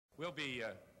We'll be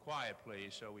quiet,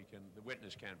 please, so the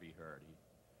witness can be heard.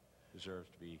 He deserves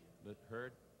to be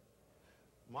heard.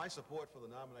 My support for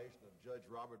the nomination of Judge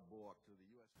Robert Bork to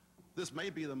the U.S. This may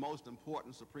be the most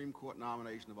important Supreme Court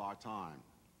nomination of our time,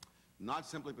 not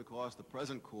simply because the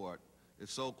present court is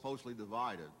so closely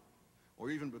divided, or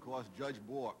even because Judge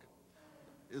Bork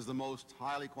is the most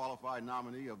highly qualified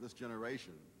nominee of this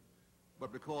generation,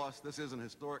 but because this is an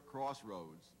historic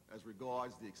crossroads as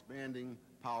regards the expanding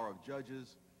power of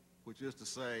judges, which is to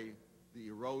say, the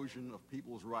erosion of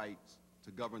people's rights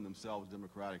to govern themselves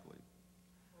democratically.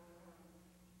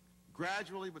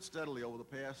 Gradually but steadily over the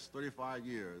past 35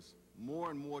 years, more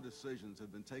and more decisions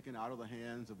have been taken out of the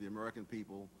hands of the American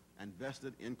people and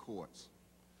vested in courts.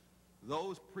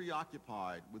 Those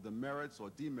preoccupied with the merits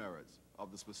or demerits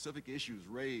of the specific issues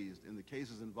raised in the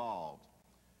cases involved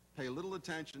pay little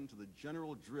attention to the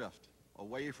general drift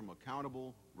away from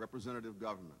accountable representative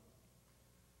government.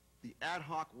 The ad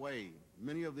hoc way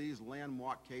many of these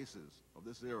landmark cases of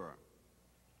this era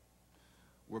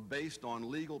were based on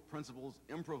legal principles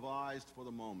improvised for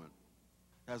the moment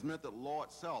has meant that law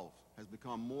itself has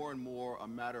become more and more a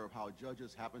matter of how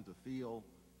judges happen to feel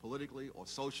politically or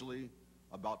socially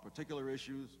about particular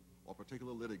issues or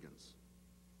particular litigants.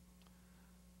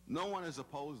 No one has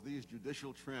opposed these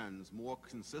judicial trends more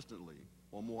consistently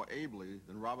or more ably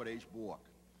than Robert H. Bork,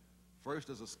 first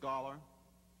as a scholar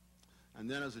and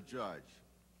then as a judge.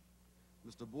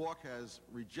 Mr. Bork has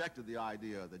rejected the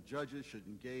idea that judges should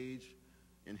engage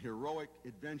in heroic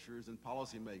adventures in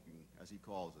policymaking, as he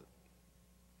calls it.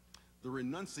 The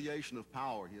renunciation of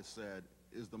power, he has said,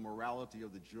 is the morality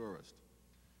of the jurist,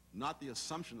 not the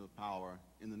assumption of power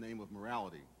in the name of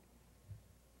morality.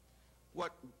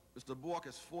 What Mr. Bork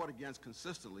has fought against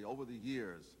consistently over the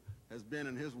years has been,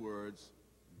 in his words,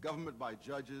 government by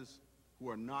judges who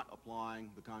are not applying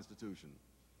the Constitution.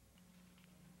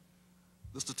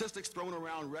 The statistics thrown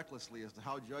around recklessly as to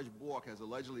how Judge Bork has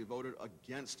allegedly voted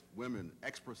against women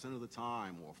X% of the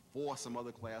time or for some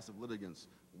other class of litigants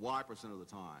Y% of the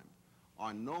time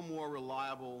are no more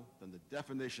reliable than the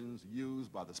definitions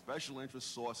used by the special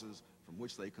interest sources from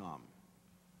which they come.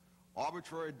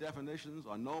 Arbitrary definitions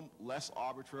are no less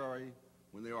arbitrary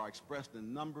when they are expressed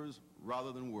in numbers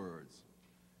rather than words.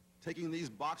 Taking these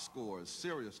box scores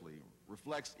seriously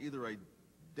reflects either a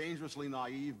dangerously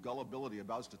naive gullibility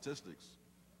about statistics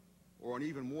or an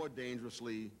even more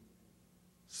dangerously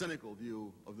cynical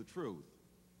view of the truth.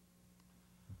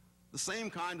 The same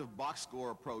kind of box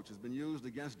score approach has been used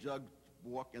against Judge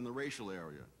Bork in the racial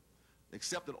area,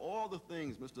 except that all the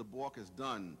things Mr. Bork has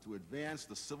done to advance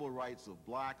the civil rights of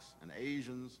blacks and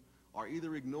Asians are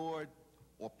either ignored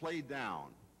or played down,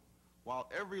 while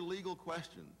every legal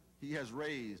question he has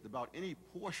raised about any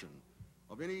portion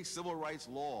of any civil rights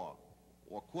law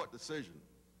or court decision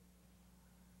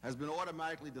has been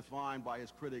automatically defined by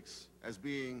his critics as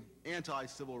being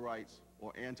anti-civil rights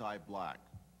or anti-black.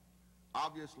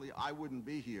 Obviously, I wouldn't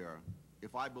be here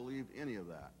if I believed any of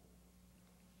that.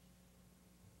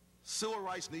 Civil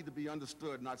rights need to be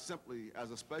understood not simply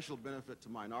as a special benefit to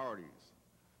minorities,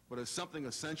 but as something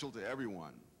essential to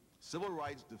everyone. Civil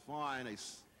rights define a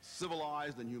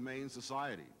civilized and humane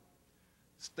society.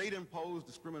 State-imposed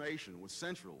discrimination was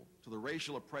central to the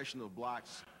racial oppression of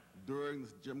blacks during the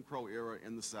Jim Crow era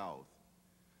in the South.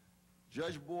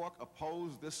 Judge Bork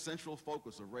opposed this central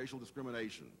focus of racial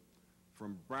discrimination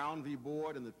from Brown v.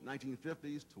 Board in the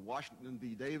 1950s to Washington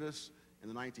v. Davis in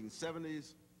the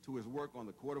 1970s to his work on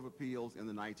the Court of Appeals in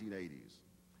the 1980s.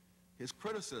 His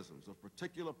criticisms of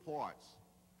particular parts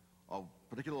of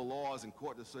particular laws and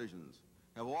court decisions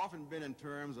have often been in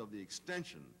terms of the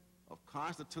extension of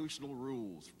constitutional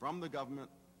rules from the government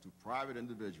to private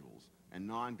individuals and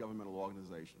non-governmental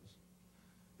organizations.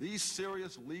 These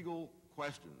serious legal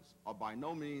questions are by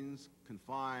no means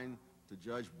confined to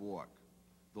Judge Bork.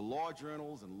 The law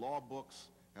journals and law books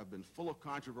have been full of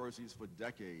controversies for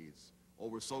decades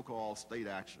over so-called state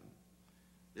action.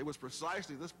 It was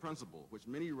precisely this principle which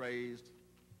many raised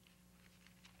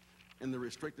in the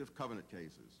restrictive covenant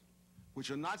cases,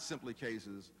 which are not simply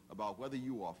cases about whether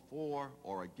you are for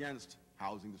or against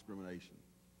housing discrimination.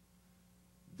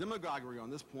 Demagoguery on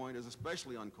this point is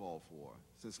especially uncalled for,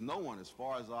 since no one, as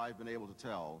far as I've been able to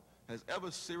tell, has ever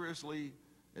seriously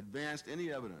advanced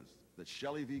any evidence that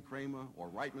Shelley v. Kramer or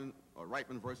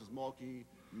Reitman versus Mulkey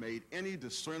made any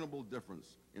discernible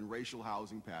difference in racial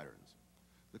housing patterns.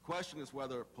 The question is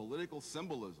whether political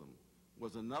symbolism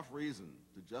was enough reason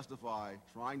to justify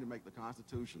trying to make the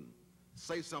Constitution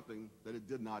say something that it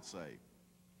did not say.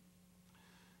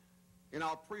 In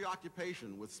our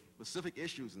preoccupation with specific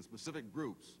issues and specific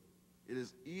groups, it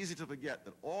is easy to forget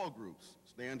that all groups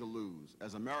stand to lose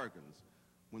as Americans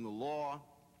when the law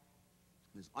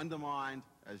is undermined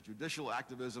as judicial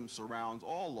activism surrounds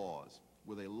all laws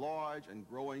with a large and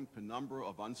growing penumbra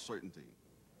of uncertainty.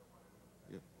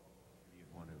 Yeah. You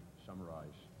want to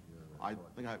summarize your I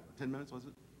think I have 10 minutes, was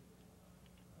it?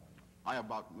 I have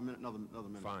about a minute, another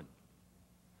minute. Fine.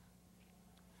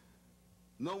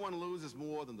 No one loses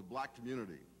more than the black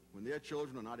community when their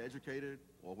children are not educated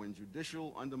or when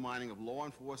judicial undermining of law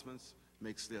enforcement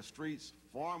makes their streets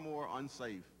far more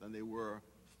unsafe than they were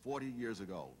 40 years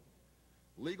ago.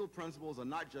 Legal principles are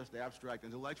not just abstract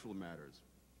intellectual matters.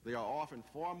 They are often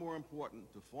far more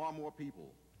important to far more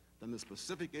people than the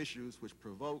specific issues which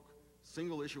provoke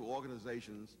single-issue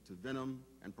organizations to venom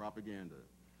and propaganda.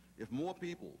 If more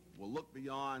people will look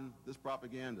beyond this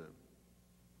propaganda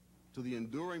to the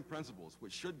enduring principles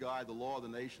which should guide the law of the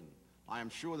nation, I am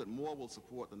sure that more will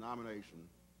support the nomination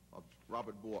of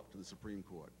Robert Bork to the Supreme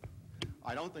Court.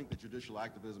 I don't think that judicial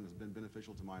activism has been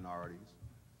beneficial to minorities.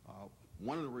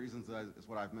 One of the reasons is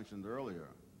what I've mentioned earlier,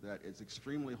 that it's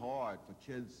extremely hard for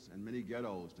kids in many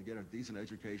ghettos to get a decent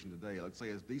education today. Let's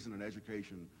say as decent an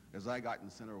education as I got in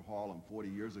the center of Harlem 40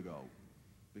 years ago,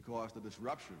 because the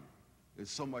disruption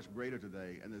is so much greater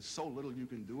today and there's so little you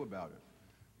can do about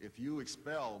it. If you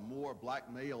expel more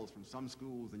black males from some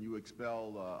schools than you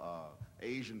expel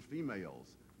Asian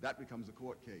females, that becomes a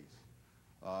court case.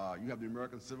 You have the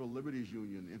American Civil Liberties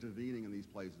Union intervening in these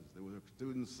places. There were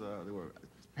students, there were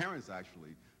parents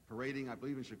actually, parading, I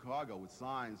believe in Chicago, with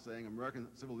signs saying American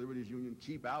Civil Liberties Union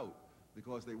keep out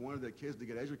because they wanted their kids to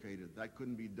get educated. That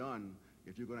couldn't be done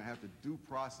if you're going to have to due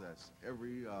process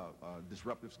every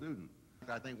disruptive student.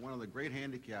 I think one of the great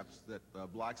handicaps that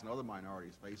blacks and other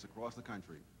minorities face across the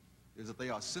country is that they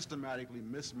are systematically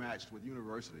mismatched with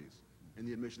universities in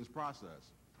the admissions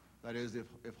process. That is,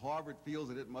 if Harvard feels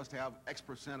that it must have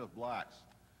X% of blacks,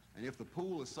 and if the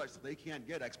pool is such that they can't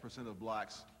get X% of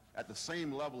blacks at the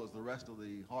same level as the rest of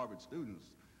the Harvard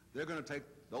students, they're going to take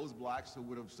those blacks who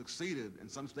would have succeeded in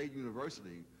some state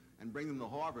university and bring them to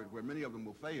Harvard, where many of them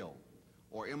will fail.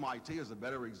 Or MIT is a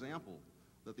better example,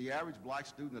 that the average black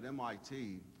student at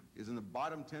MIT is in the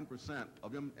bottom 10%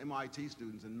 of MIT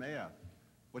students in math.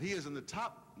 But he is in the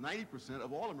top 90%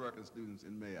 of all American students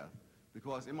in math,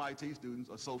 because MIT students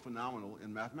are so phenomenal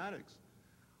in mathematics.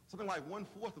 Something like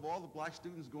 1/4 of all the black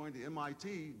students going to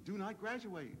MIT do not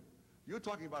graduate. You're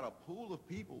talking about a pool of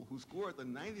people who score at the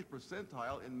 90th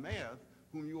percentile in math,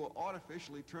 whom you are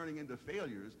artificially turning into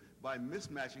failures by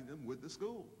mismatching them with the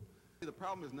school. The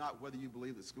problem is not whether you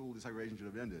believe that school desegregation should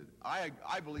have ended.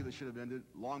 I believe it should have ended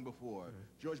long before.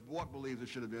 George Bork believes it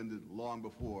should have ended long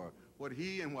before. What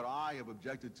he and what I have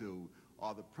objected to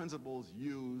are the principles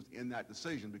used in that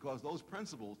decision, because those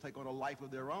principles take on a life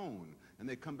of their own, and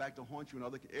they come back to haunt you in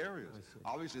other areas.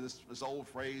 Obviously, this old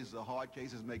phrase, hard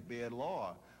cases make bad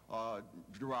law,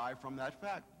 derived from that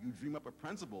fact. You dream up a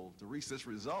principle to reach this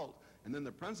result, and then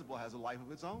the principle has a life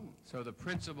of its own. So the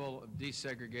principle of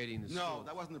desegregating the schools... No,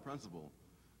 that wasn't the principle.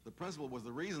 The principle was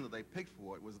the reason that they picked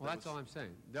for it. Well, that's all I'm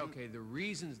saying. Okay, the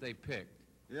reasons they picked,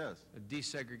 yes,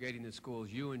 desegregating the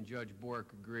schools, you and Judge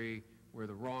Bork agree were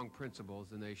the wrong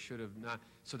principles, and they should have not.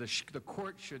 So the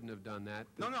court shouldn't have done that.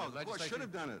 No, the court should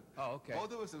have done it. Oh, okay.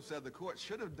 Both of us have said the court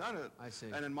should have done it. I see.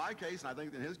 And in my case, and I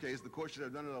think in his case, the court should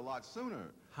have done it a lot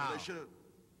sooner. How?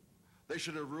 They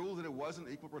should have ruled that it wasn't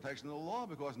equal protection of the law,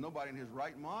 because nobody in his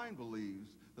right mind believes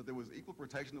that there was equal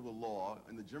protection of the law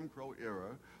in the Jim Crow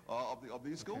era of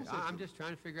these school systems. I'm just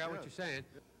trying to figure out what you're saying.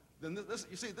 Then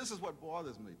you see, this is what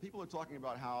bothers me. People are talking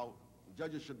about how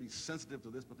judges should be sensitive to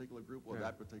this particular group or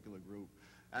that particular group.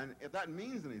 And if that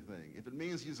means anything, if it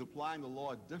means he's applying the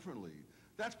law differently,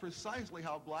 that's precisely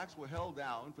how blacks were held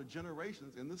down for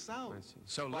generations in the South. I see.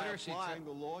 So by literacy applying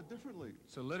the law differently.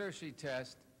 So literacy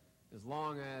tests, as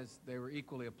long as they were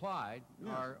equally applied,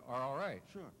 are all right.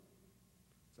 Sure.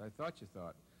 So I thought you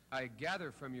thought. I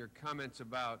gather from your comments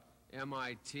about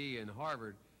MIT and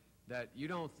Harvard that you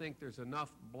don't think there's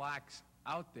enough blacks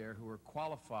out there who are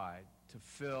qualified to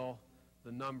fill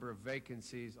the number of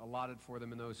vacancies allotted for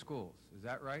them in those schools. Is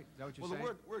that right? Is that what you're saying?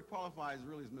 Well, the word qualified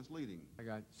really is misleading. I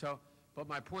got it. So, but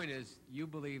my point is, you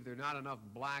believe there are not enough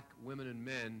black women and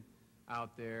men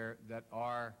out there that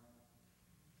are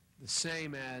the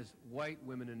same as white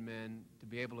women and men to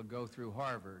be able to go through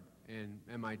Harvard and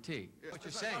MIT. Yes, what you're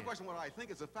it's saying. not a question of what I think,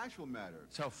 it's a factual matter.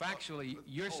 So factually,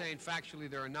 you're saying factually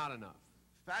there are not enough.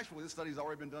 Factually, this study's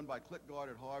already been done by Clickguard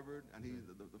at Harvard, and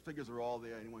the figures are all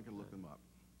there. Anyone can look them up.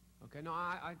 Okay, no,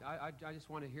 I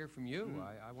just want to hear from you.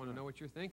 I want to know what you're thinking.